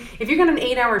doing? If you've got an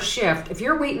 8-hour shift, if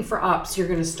you're waiting for ups, you're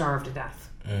going to starve to death.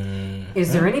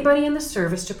 Is there anybody in the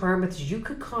service department that you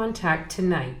could contact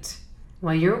tonight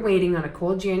while you're waiting on a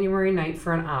cold January night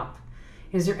for an up?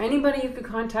 Is there anybody you could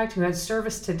contact who has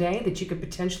service today that you could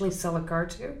potentially sell a car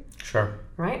to? Sure.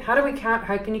 Right? How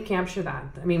can you capture that?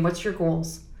 I mean, what's your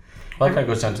goals? Well, that kind of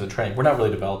goes down to the training. We're not really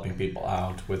developing people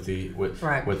out with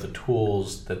the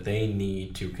tools that they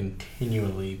need to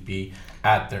continually be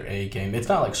at their A game. It's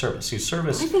not like service. See,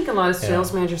 service. I think a lot of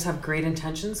sales managers have great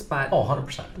intentions, but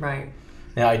 100%. Right.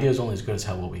 The idea is only as good as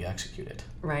how well we execute it.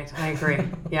 Right. I agree.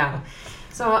 Yeah.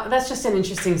 So that's just an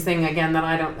interesting thing again that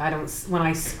I don't when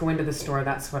I go into the store,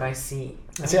 that's what I see.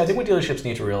 Right? See, I think what dealerships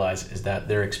need to realize is that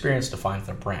their experience defines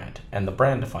their brand, and the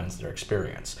brand defines their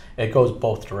experience. It goes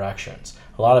both directions.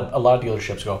 A lot of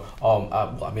dealerships go,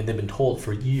 they've been told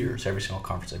for years, every single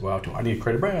conference they go out to, I need to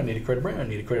create a brand, I need to create a brand, I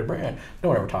need to create a brand. No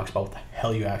one ever talks about what the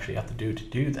hell you actually have to do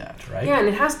that, right? Yeah, and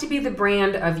it has to be the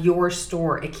brand of your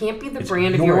store. It can't be the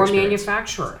brand of your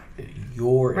manufacturer.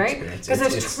 Your experience.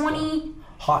 Because there's 20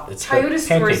 it's Toyota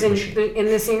stores in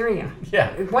this area.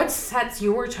 Yeah. What sets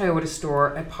your Toyota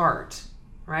store apart?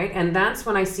 Right? And that's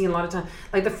when I see a lot of time.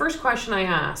 Like the first question I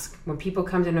ask when people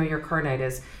come to Know Your Car Night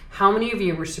is, how many of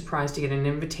you were surprised to get an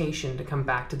invitation to come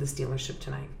back to this dealership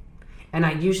tonight? And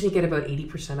I usually get about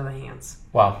 80% of the hands.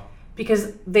 Wow.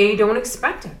 Because they don't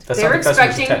expect it. They're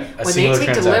expecting when they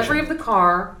take delivery of the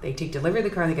car, they get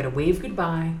a wave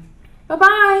goodbye.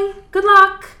 Bye-bye. Good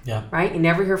luck. Yeah. Right? You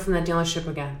never hear from that dealership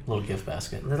again. Little gift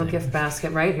basket. Gift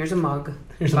basket, right? Here's a mug.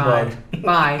 Here's a mug.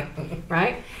 Bye.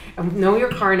 Right? Know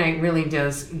Your Car Night really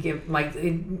does give,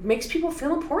 it makes people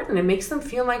feel important. It makes them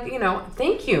feel like,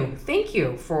 thank you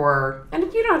for, and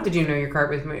you don't have to do Know Your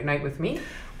Car Night with me.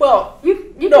 Well,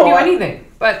 you can do anything,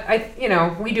 but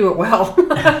we do it well.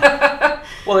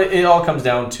 Well, it all comes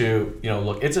down to,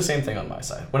 look, it's the same thing on my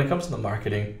side. When it comes to the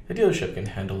marketing, the dealership can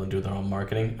handle and do their own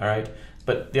marketing, all right?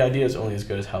 But the idea is only as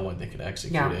good as how well they can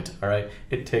execute it, all right?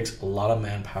 It takes a lot of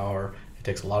manpower. It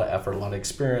takes a lot of effort, a lot of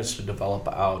experience to develop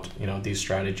out, these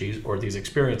strategies or these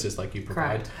experiences like you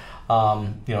provide,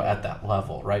 at that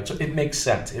level, right? So it makes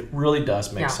sense. It really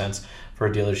does make sense for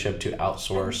a dealership to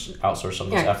outsource some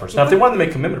of those efforts. Now, if they want to make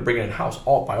a commitment to bring it in-house,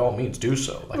 by all means do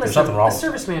so. There's nothing wrong with it. The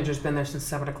service manager's been there since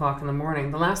 7 o'clock in the morning.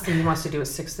 The last thing he wants to do at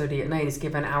 6:30 at night is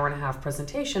give an hour-and-a-half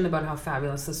presentation about how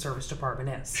fabulous the service department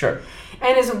is. Sure.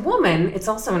 And as a woman, it's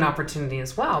also an opportunity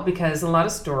as well, because a lot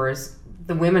of stores,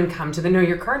 the women come to the Know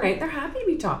Your Car Night, they're happy to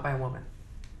be taught by a woman.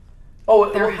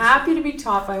 They're happy to be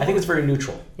taught by a woman. I think it's very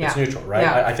neutral. Yeah. It's neutral, right?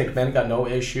 Yeah. I think men got no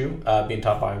issue being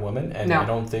taught by a woman, and I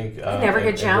don't think they never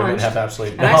get challenged. Women have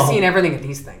absolutely and I've seen everything at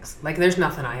these things. There's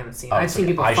nothing I haven't seen. I've seen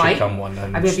people fight. I should come one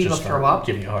and I've had people throw up.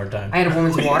 Giving you a hard time. I had a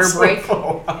woman's water break.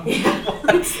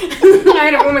 I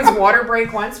had a woman's water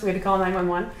break once. We had to call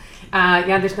 911.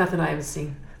 There's nothing I haven't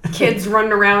seen. Kids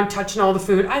running around touching all the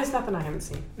food. There's nothing I haven't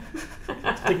seen.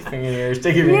 Stick your finger in your ears.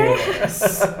 Stick your finger in your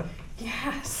ears.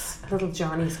 Yes. Little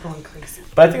Johnny's going crazy.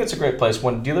 But I think it's a great place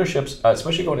when dealerships,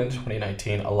 especially going into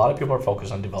 2019, a lot of people are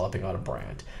focused on developing out a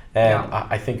brand. And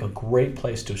I think a great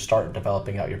place to start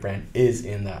developing out your brand is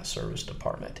in that service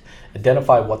department.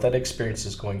 Identify what that experience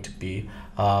is going to be.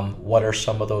 What are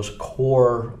some of those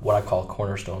core, what I call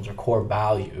cornerstones or core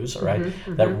values, right?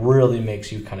 That really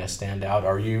makes you kind of stand out.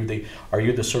 Are you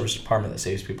the service department that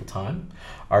saves people time?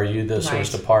 Are you the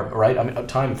service department, right? I mean,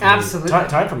 time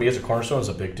for me as a cornerstone is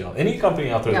a big deal. Any company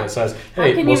out there that says, hey,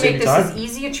 how can you make this as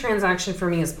easy a transaction for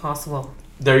me as possible?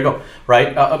 There you go.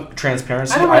 Right?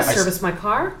 Transparency. I don't want to service my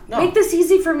car. No. Make this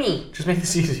easy for me. Just make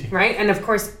this easy. Right? And of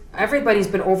course, everybody's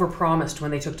been overpromised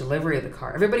when they took delivery of the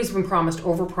car. Everybody's been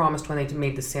overpromised when they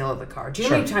made the sale of the car. Do you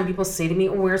know how many times people say to me,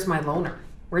 "Oh, where's my loaner?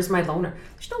 Where's my loaner?"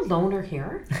 There's no loaner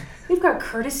here. We've got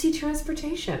courtesy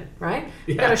transportation, right?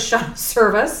 We've got a shuttle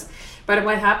service. But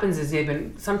what happens is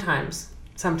sometimes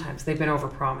they've been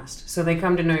overpromised. So they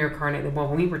come to Know Your Car and they, well,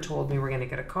 we were told we were going to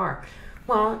get a car.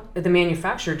 Well, the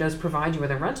manufacturer does provide you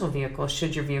with a rental vehicle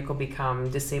should your vehicle become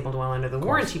disabled while under the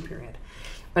warranty period.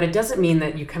 But it doesn't mean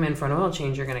that you come in for an oil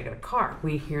change, you're going to get a car.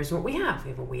 Here's what we have. We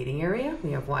have a waiting area.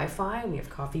 We have Wi-Fi. We have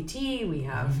coffee, tea. We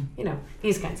have,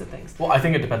 these kinds of things. Well, I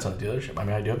think it depends on the dealership. I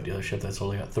mean, I do have a dealership that's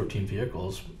only got 13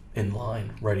 vehicles in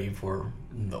line ready for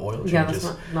the oil changes. Yeah,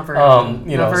 that's not very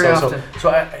often.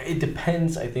 So it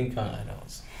depends, I think, I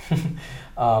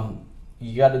know.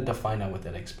 You got to define out what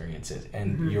that experience is.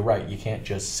 And you're right, you can't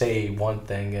just say one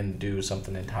thing and do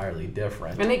something entirely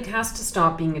different. And it has to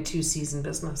stop being a two-season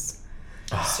business.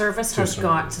 Service has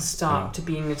got to stop to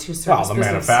being a two-service business. Well, the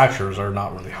manufacturers are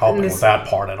not really helping with that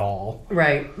part at all.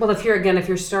 Right. Well, you're going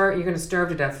to starve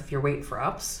to death if you're waiting for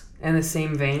ups. In the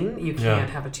same vein, you can't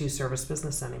have a two-service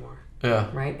business anymore. Yeah.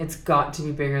 Right? It's got to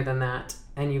be bigger than that.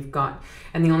 And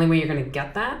the only way you're going to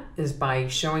get that is by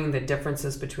showing the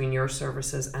differences between your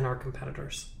services and our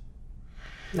competitors.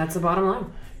 That's the bottom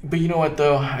line. But you know what,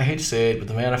 though? I hate to say it, but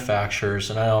the manufacturers,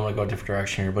 and I know I'm going to go a different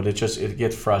direction here, but it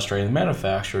gets frustrating. The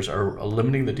manufacturers are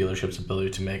limiting the dealership's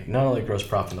ability to make not only gross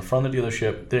profit in the front of the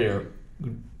dealership, they are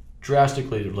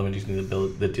drastically limiting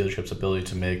the dealership's ability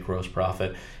to make gross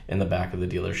profit in the back of the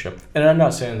dealership. And I'm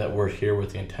not saying that we're here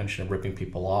with the intention of ripping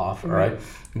people off, all right?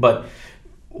 But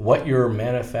what your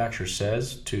manufacturer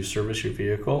says to service your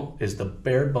vehicle is the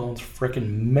bare bones freaking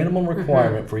minimum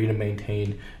requirement for you to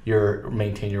maintain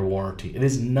your warranty. It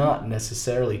is not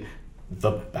necessarily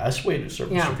the best way to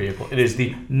service your vehicle. It is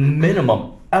the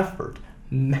minimum effort,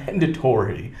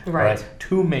 mandatory, right,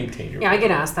 to maintain your vehicle. I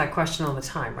get asked that question all the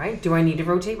time, right? Do I need to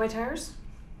rotate my tires?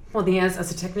 Well, as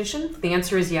a technician, the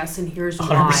answer is yes, and here's why.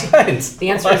 100%. The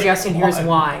answer is yes, and here's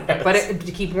why. Yes. But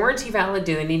to keep warranty valid,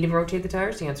 do they need to rotate the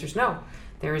tires? The answer is no.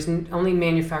 There is only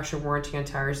manufacturer warranty on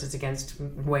tires is against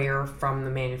wear from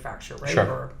the manufacturer, right?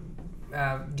 Sure.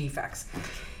 Or defects.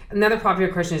 Another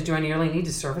popular question is, do I really need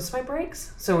to service my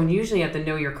brakes? So usually at the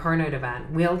Know Your Car Night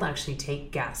event, we'll actually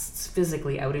take guests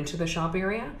physically out into the shop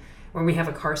area where we have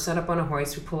a car set up on a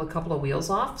hoist. We pull a couple of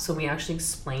wheels off. So we actually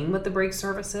explain what the brake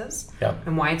service is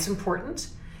and why it's important.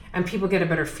 And people get a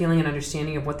better feeling and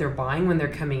understanding of what they're buying when they're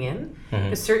coming in.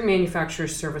 Because certain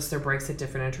manufacturers service their brakes at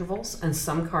different intervals, and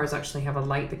some cars actually have a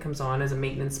light that comes on as a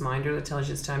maintenance minder that tells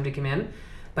you it's time to come in.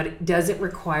 But do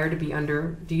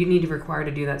you need to require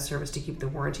to do that service to keep the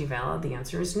warranty valid? The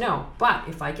answer is no. But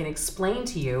if I can explain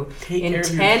to you in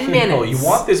 10 minutes. You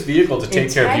want this vehicle to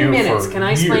take care of you for years. In 10 minutes, can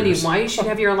I explain to you why you should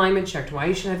have your alignment checked, why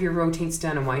you should have your rotates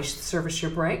done, and why you should service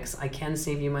your brakes? I can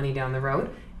save you money down the road.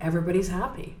 Everybody's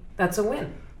happy. That's a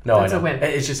win. No, that's a win.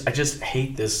 I just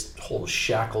hate this whole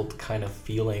shackled kind of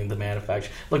feeling. The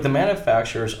manufacturer, the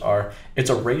manufacturers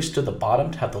it's a race to the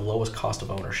bottom to have the lowest cost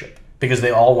of ownership because they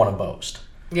all want to boast.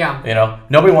 Yeah.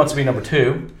 Nobody wants to be number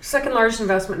two. Second largest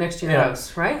investment next to your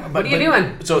house, right? What are you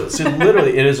doing? So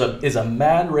literally, it is a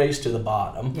mad race to the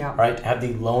bottom, right? To have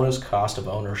the lowest cost of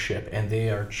ownership, and they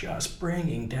are just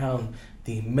bringing down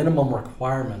the minimum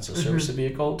requirements of service a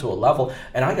vehicle to a level.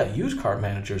 And I got used car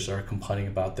managers that are complaining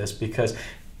about this because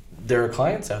there are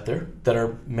clients out there that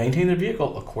are maintaining their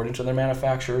vehicle according to their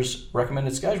manufacturer's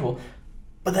recommended schedule,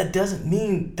 but that doesn't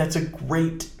mean that's a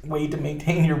great way to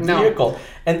maintain your vehicle.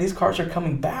 And these cars are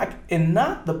coming back in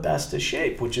not the best of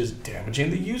shape, which is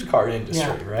damaging the used car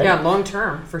industry, right? Yeah, long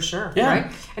term, for sure,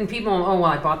 right? And people,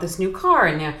 I bought this new car,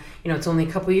 and it's only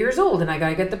a couple of years old, and I got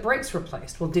to get the brakes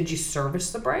replaced. Well, did you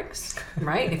service the brakes,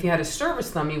 right? If you had to service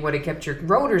them, you would have kept your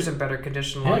rotors in better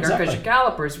condition longer because your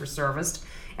calipers were serviced.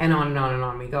 And on and on and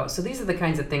on we go. So these are the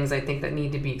kinds of things I think that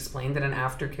need to be explained at an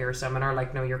aftercare seminar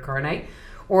like Know Your Car Night,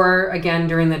 or again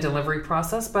during the delivery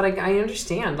process. But I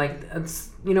understand,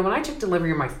 when I took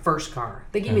delivery of my first car,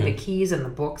 they gave me the keys and the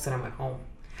books, and I went home.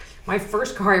 My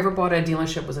first car I ever bought at a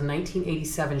dealership was a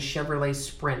 1987 Chevrolet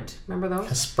Sprint. Remember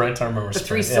those? A Sprint, I remember. The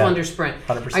 3-cylinder Sprint.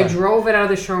 100%. I drove it out of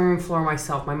the showroom floor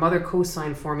myself. My mother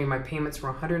co-signed for me. My payments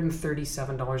were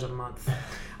 $137 a month.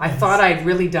 I thought I'd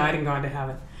really died and gone to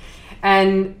heaven.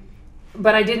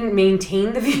 But I didn't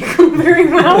maintain the vehicle very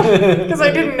well because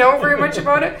I didn't know very much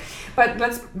about it. But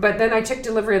then I took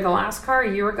delivery of the last car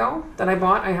a year ago that I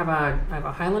bought. I have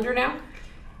a Highlander now.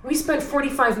 We spent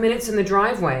 45 minutes in the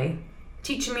driveway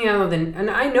teaching me all and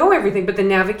I know everything, but the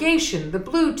navigation, the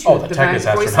Bluetooth, Oh, the tech is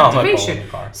voice astronomical activation. in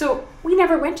the car. So we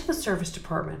never went to the service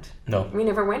department. No. We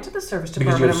never went to the service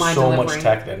Because department you have at my so delivery. much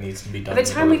tech that needs to be done. By the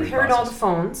time we delivery paired all process. the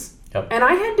phones, Yep. and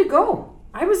I had to go.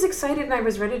 I was excited and I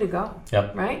was ready to go.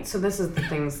 Yep. Right? So these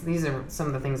are some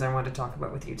of the things I want to talk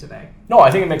about with you today. No,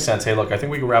 I think it makes sense. Hey, look, I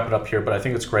think we can wrap it up here, but I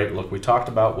think it's great. Look, we talked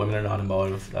about women in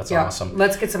automotive. That's awesome.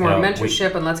 Let's get some more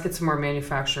mentorship and let's get some more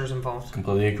manufacturers involved.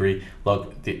 Completely agree.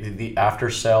 Look, the after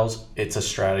sales, it's a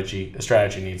strategy. A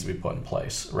strategy needs to be put in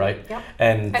place, right? Yep.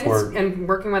 And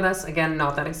working with us, again,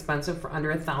 not that expensive. For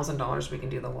under $1,000, we can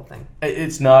do the whole thing.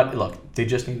 It's not, look, they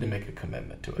just need to make a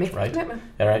commitment to it, Make a right? commitment.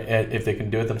 All right. And if they can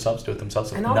do it themselves, do it themselves.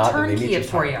 If And I'll not, then they turnkey need it to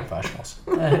for hire you. professionals.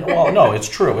 Well, no, it's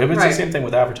true. It was Right. the same thing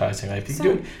with advertising. If you So-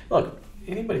 do, look,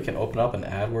 anybody can open up an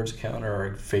AdWords account or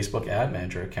a Facebook Ad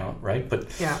Manager account, right? But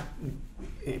Yeah.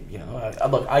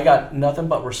 Look, I got nothing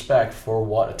but respect for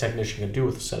what a technician can do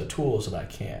with a set of tools that I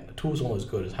can't. A tool's only as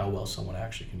good as how well someone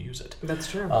actually can use it. That's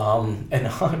true. And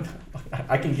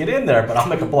I can get in there, but I'll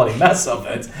make a bloody mess of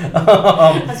it.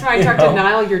 That's why I talked to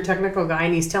Niall, your technical guy,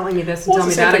 and he's telling me this and Well,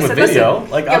 telling it's me the that. same I thing said, with video.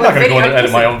 listen, Like, yeah, I'm with not going to go in and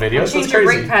edit my listen, own videos. I'll That's change your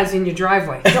crazy. brake pads in your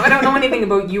driveway. So I don't know anything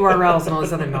about URLs and all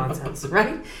this other nonsense,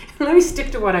 right? Let me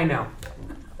stick to what I know.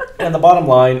 And the bottom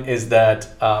line is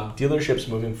that dealerships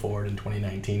moving forward in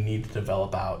 2019 need to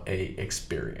develop out a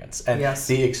experience. And Yes.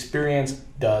 the experience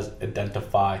does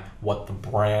identify what the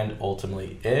brand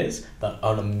ultimately is.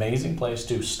 An amazing place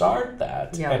to start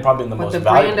that, Yeah. and probably the What most the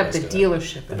valuable brand of the place to do it.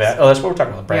 dealership is. That's what we're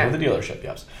talking about, the brand Yeah. of the dealership,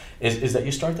 yes. Is that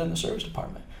you start that in the service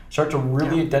department. Start to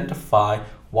really Yeah. identify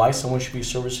why someone should be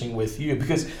servicing with you.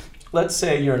 Because let's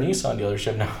say you're a Nissan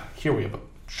dealership. Now, here we have a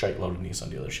shite load of Nissan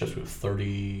dealerships. We have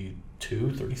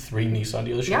 33 Nissan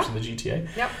dealerships Yeah. in the GTA.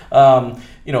 Yep.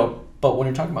 But when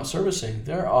you're talking about servicing,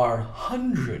 there are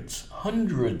hundreds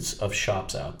of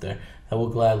shops out there that will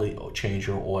gladly change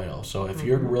your oil. So if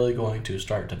you're really going to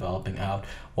start developing out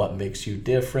what makes you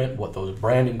different, what those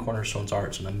branding cornerstones are,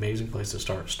 it's an amazing place to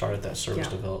start at that service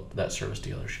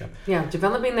dealership. Yeah,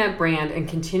 developing that brand and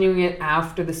continuing it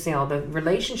after the sale. The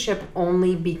relationship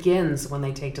only begins when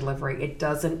they take delivery. It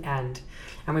doesn't end.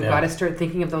 And we've got to start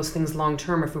thinking of those things long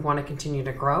term if we want to continue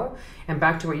to grow. And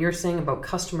back to what you're saying about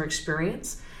customer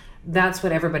experience, that's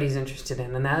what everybody's interested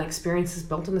in. And that experience is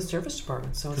built in the service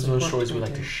department. So it's Those important stories we like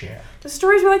maintain. to share. The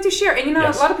stories we like to share. And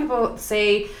Yes. a lot of people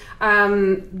say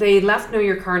they left Know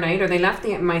Your Car Night or they left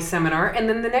my seminar, and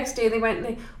then the next day they went,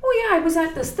 oh yeah, I was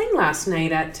at this thing last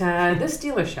night at this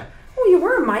dealership. Oh, you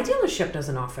were? My dealership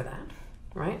doesn't offer that.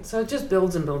 Right? So it just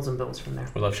builds and builds and builds from there.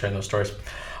 We love sharing those stories.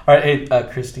 All right, hey,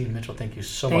 Christine Mitchell, thank you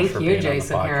so much for being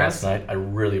Jason on the podcast Harris. tonight. I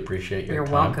really appreciate your You're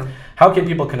time. welcome. How can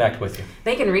people connect with you?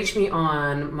 They can reach me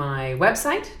on my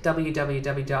website,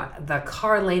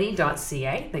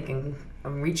 www.thecarlady.ca. They can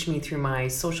reach me through my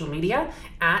social media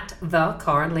at The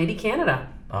Car Lady Canada.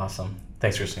 Awesome.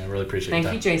 Thanks, Christine. I really appreciate it.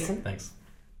 Thank you, Jason. Thanks.